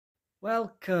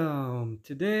Welcome!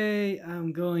 Today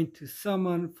I'm going to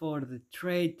summon for the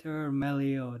traitor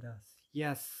Meliodas.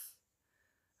 Yes,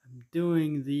 I'm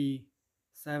doing the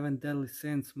 7 deadly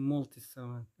sins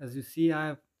multi-summon. As you see,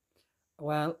 I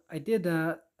did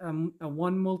a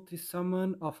one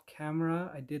multi-summon off camera.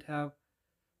 I did have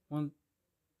one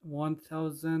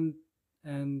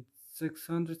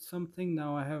 1,600 something.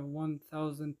 Now I have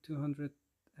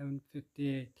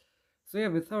 1,258. So yeah,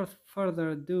 without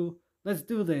further ado, let's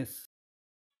do this.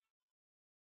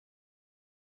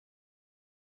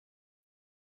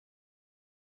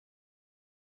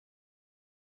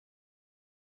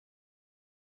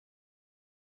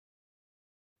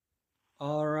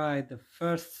 Alright, the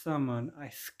first summon. I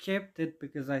skipped it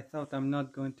because I thought I'm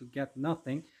not going to get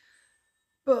nothing.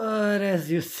 But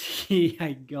as you see,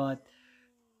 I got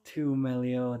two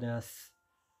Meliodas.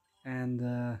 And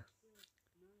I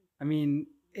mean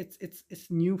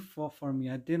it's new for me.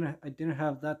 I didn't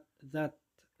have that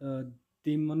uh,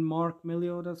 demon mark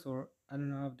Meliodas, or I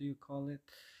don't know how do you call it.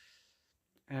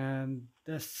 And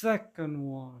the second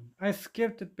one, I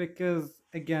skipped it because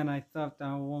again I thought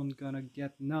I won't gonna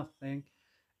get nothing,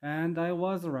 and I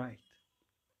was right.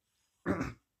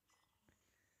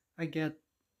 I get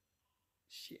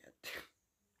shit.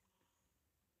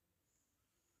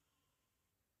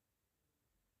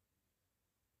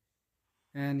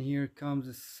 And here comes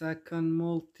the second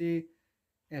multi,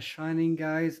 a shining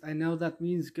guys. I know that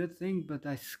means good thing, but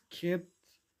I skipped,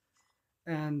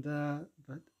 and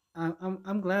but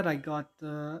I'm glad I got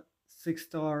 6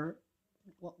 star.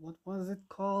 What was it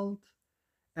called?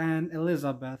 And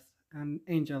Elizabeth, and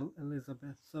Angel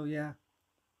Elizabeth. So yeah,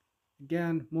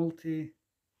 again multi,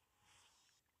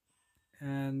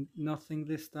 and nothing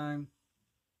this time.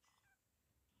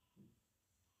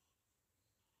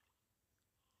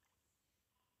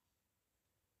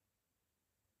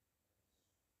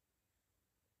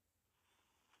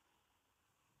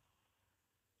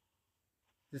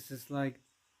 This is like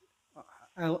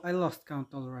I lost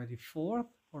count already. Fourth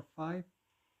or five?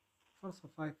 Fourth or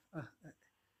five?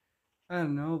 I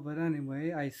don't know, but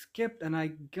anyway, I skipped and I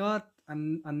got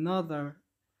another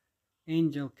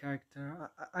angel character.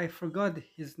 I forgot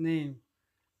his name,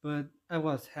 but I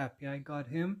was happy I got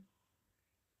him.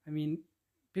 I mean,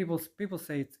 people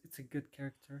say it's a good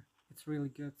character. It's really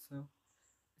good, so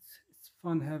it's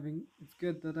fun having. It's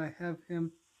good that I have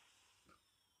him.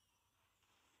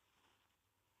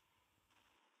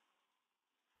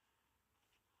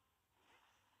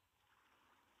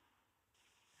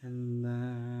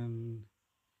 And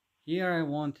here I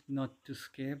wanted not to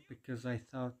skip because I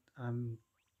thought I'm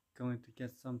going to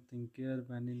get something good,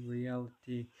 when in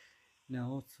reality,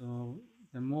 no. So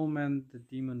the moment the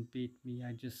demon beat me,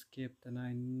 I just skipped, and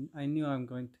I knew I'm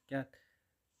going to get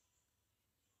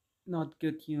not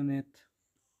good unit.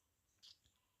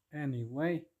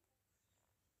 Anyway,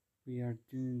 we are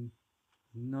doing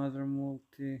another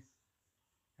multi,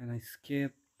 and I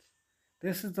skipped.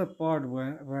 This is the part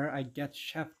where I get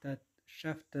shafted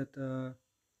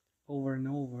over and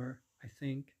over, I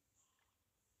think.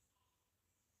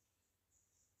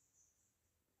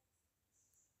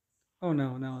 Oh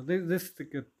no, no, this is the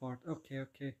good part. Okay,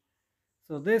 okay.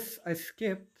 So this I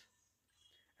skipped,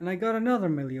 and I got another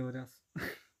Meliodas.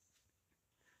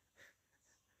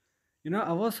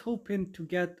 I was hoping to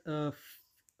get uh,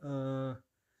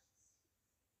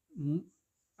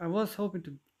 I was hoping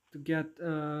to get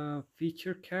a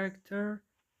feature character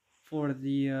for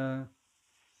the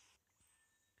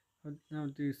how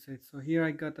do you say it? So here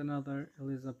I got another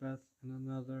Elizabeth and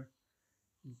another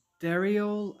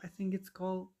Daryl, I think it's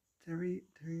called Daryl,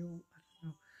 I don't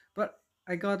know. But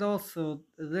I got also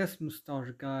this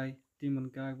mustache guy, demon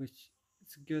guy, which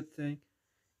is a good thing.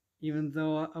 Even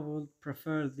though I would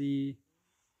prefer the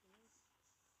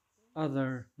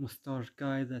other mustache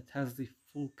guy that has the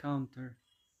full counter.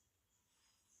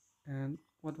 And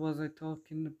what was I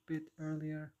talking a bit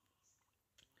earlier?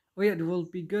 Oh yeah, it will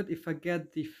be good if I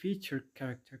get the feature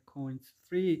character coins,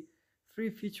 three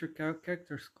feature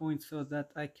characters coins, so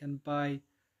that I can buy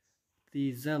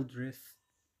the Zeldris.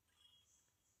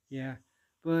 Yeah,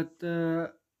 but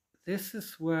this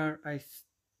is where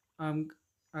I'm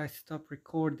I stop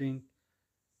recording.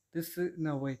 This is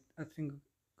no wait. I think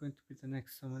going to be the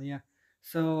next summon. Yeah.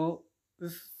 So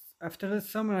this after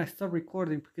this summon, I stopped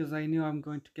recording because I knew I'm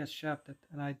going to get shafted,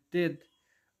 and I did.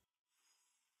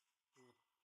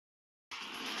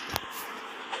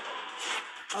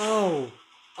 Oh,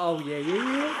 oh yeah, yeah,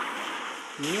 yeah,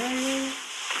 yeah, yeah.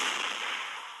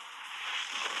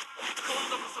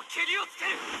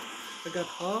 I got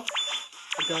half.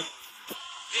 I got.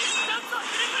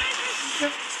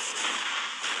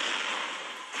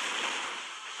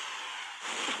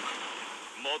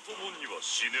 まともには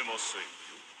死ねませんよ。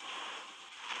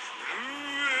クル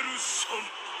エルさん。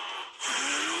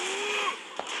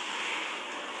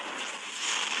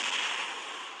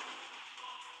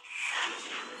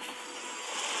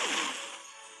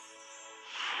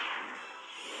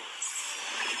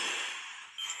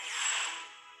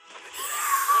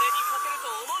俺に勝てると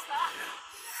思うか。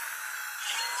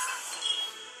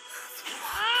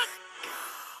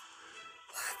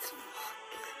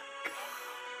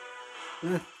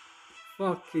 Let's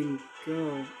fucking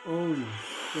go. Oh my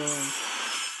god.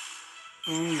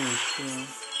 Oh my god.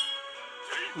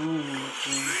 Oh my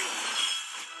god.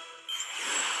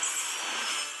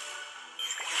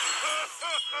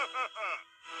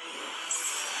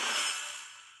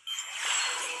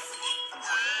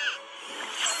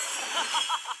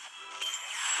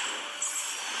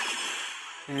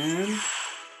 And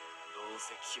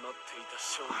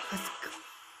let's go.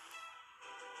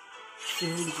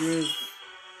 Soldiers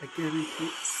are getting to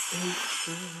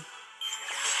 8-star.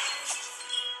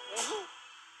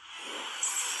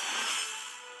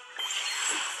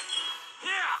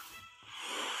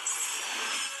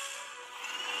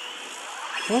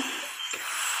 Oh.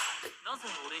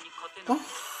 Oh.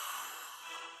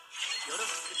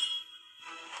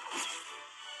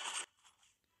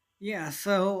 Yeah,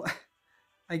 so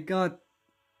I got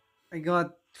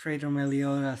Traitor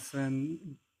Meliodas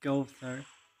and Gother,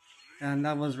 and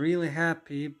I was really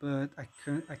happy, but I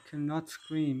could not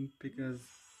scream because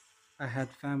I had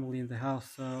family in the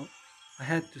house, so I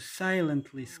had to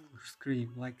silently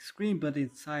scream, like scream but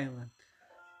in silent.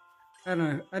 I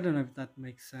don't know if that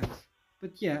makes sense,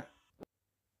 but yeah.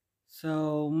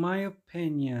 So my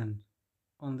opinion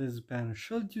on this banner: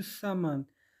 should you summon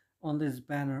on this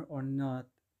banner or not?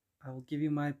 I will give you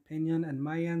my opinion, and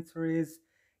my answer is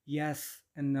yes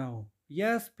and no.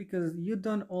 Yes, because you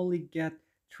don't only get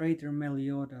Traitor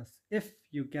Meliodas. If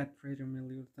you get Traitor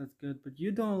Meliodas, that's good, but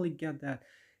you don't only get that.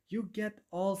 You get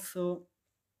also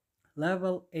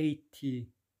level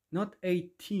 80, not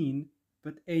 18,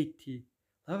 but 80.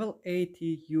 Level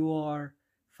 80, you are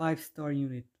 5-star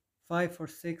unit. 5 or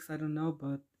 6, I don't know,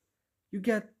 but you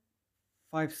get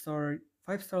 5-star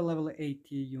level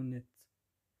 80 units.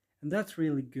 And that's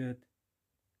really good.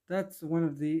 That's one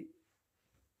of the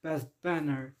best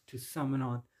banner to summon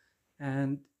on.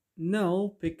 And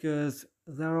no, because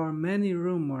there are many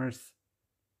rumors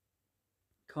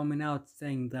coming out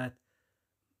saying that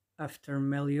after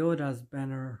Meliodas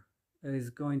banner is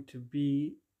going to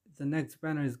be, the next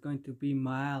banner is going to be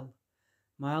Mael.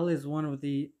 Mael is one of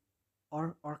the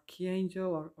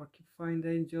Archangel or Archified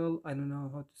Angel. I don't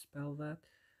know how to spell that.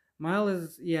 Mael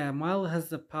is, yeah, Mael has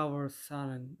the power of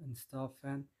sun and stuff.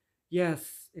 And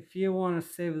yes, if you want to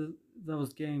save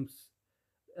those gems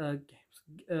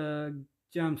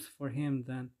for him,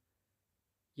 then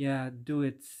yeah, do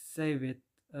it, save it.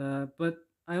 But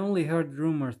I only heard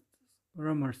rumors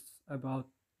about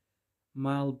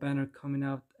Mile banner coming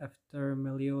out after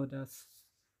Meliodas.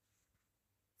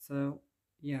 So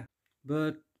yeah,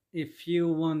 but if you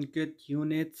want good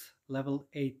units, level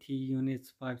 80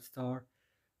 units, 5-star,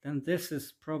 then this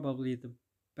is probably the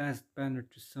best banner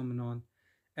to summon on.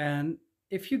 And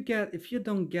if you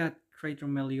don't get Traitor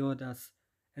Meliodas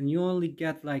and you only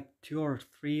get like 2 or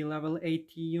 3 level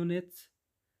 80 units,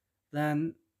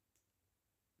 then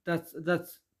that's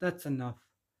enough.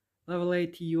 Level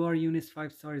 80 UR units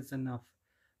 5-star is enough.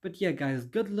 But yeah, guys,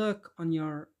 good luck on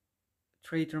your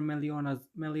Traitor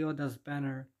Meliodas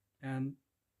banner, and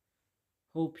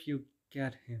hope you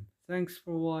get him. Thanks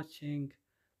for watching.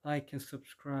 Like and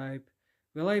subscribe.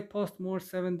 Will I post more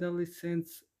 7 deadly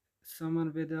sins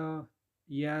summon video?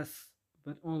 Yes,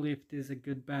 but only if it is a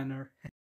good banner.